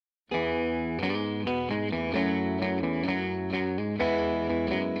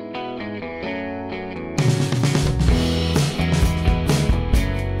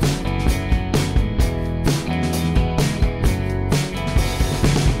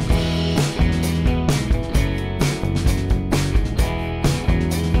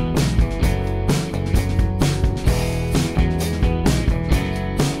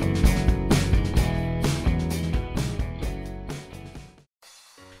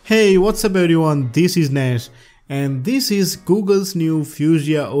Hey, what's up everyone, this is Nash and this is Google's new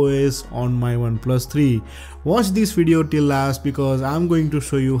Fuchsia OS on my OnePlus 3. Watch this video till last because I'm going to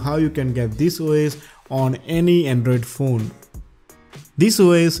show you how you can get this OS on any Android phone. This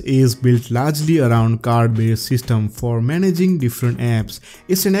OS is built largely around card-based system for managing different apps.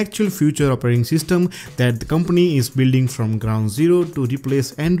 It's an actual future operating system that the company is building from ground zero to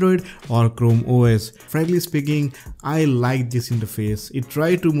replace Android or Chrome OS. Frankly speaking, I like this interface. It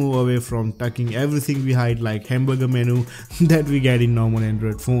tries to move away from tucking everything behind like hamburger menu that we get in normal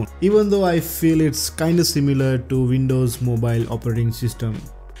Android phone. Even though I feel it's kinda similar to Windows mobile operating system.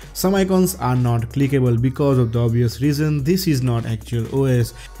 Some icons are not clickable because of the obvious reason this is not actual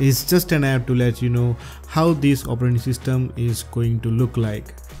OS, it's just an app to let you know how this operating system is going to look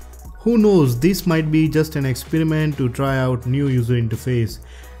like. Who knows, this might be just an experiment to try out new user interface,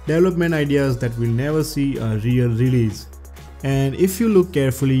 development ideas that will never see a real release. And if you look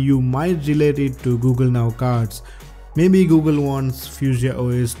carefully, you might relate it to Google Now cards. Maybe Google wants Fuchsia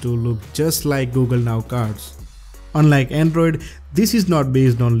OS to look just like Google Now cards. Unlike Android, this is not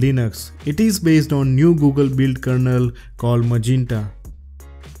based on Linux. It is based on new Google built kernel called Magenta.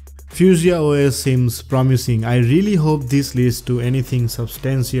 Fuchsia OS seems promising. I really hope this leads to anything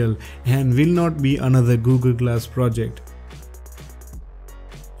substantial and will not be another Google Glass project.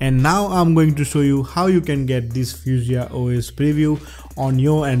 And now I'm going to show you how you can get this Fuchsia OS preview on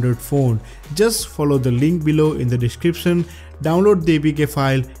your Android phone. Just follow the link below in the description, download the APK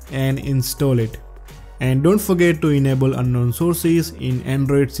file and install it. And don't forget to enable unknown sources in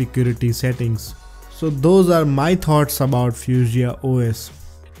Android security settings. So those are my thoughts about Fuchsia OS.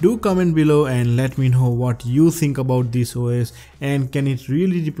 Do comment below and let me know what you think about this OS and can it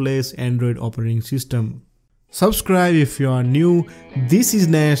really replace Android operating system. Subscribe if you are new. This is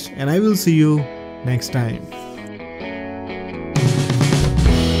Nash and I will see you next time.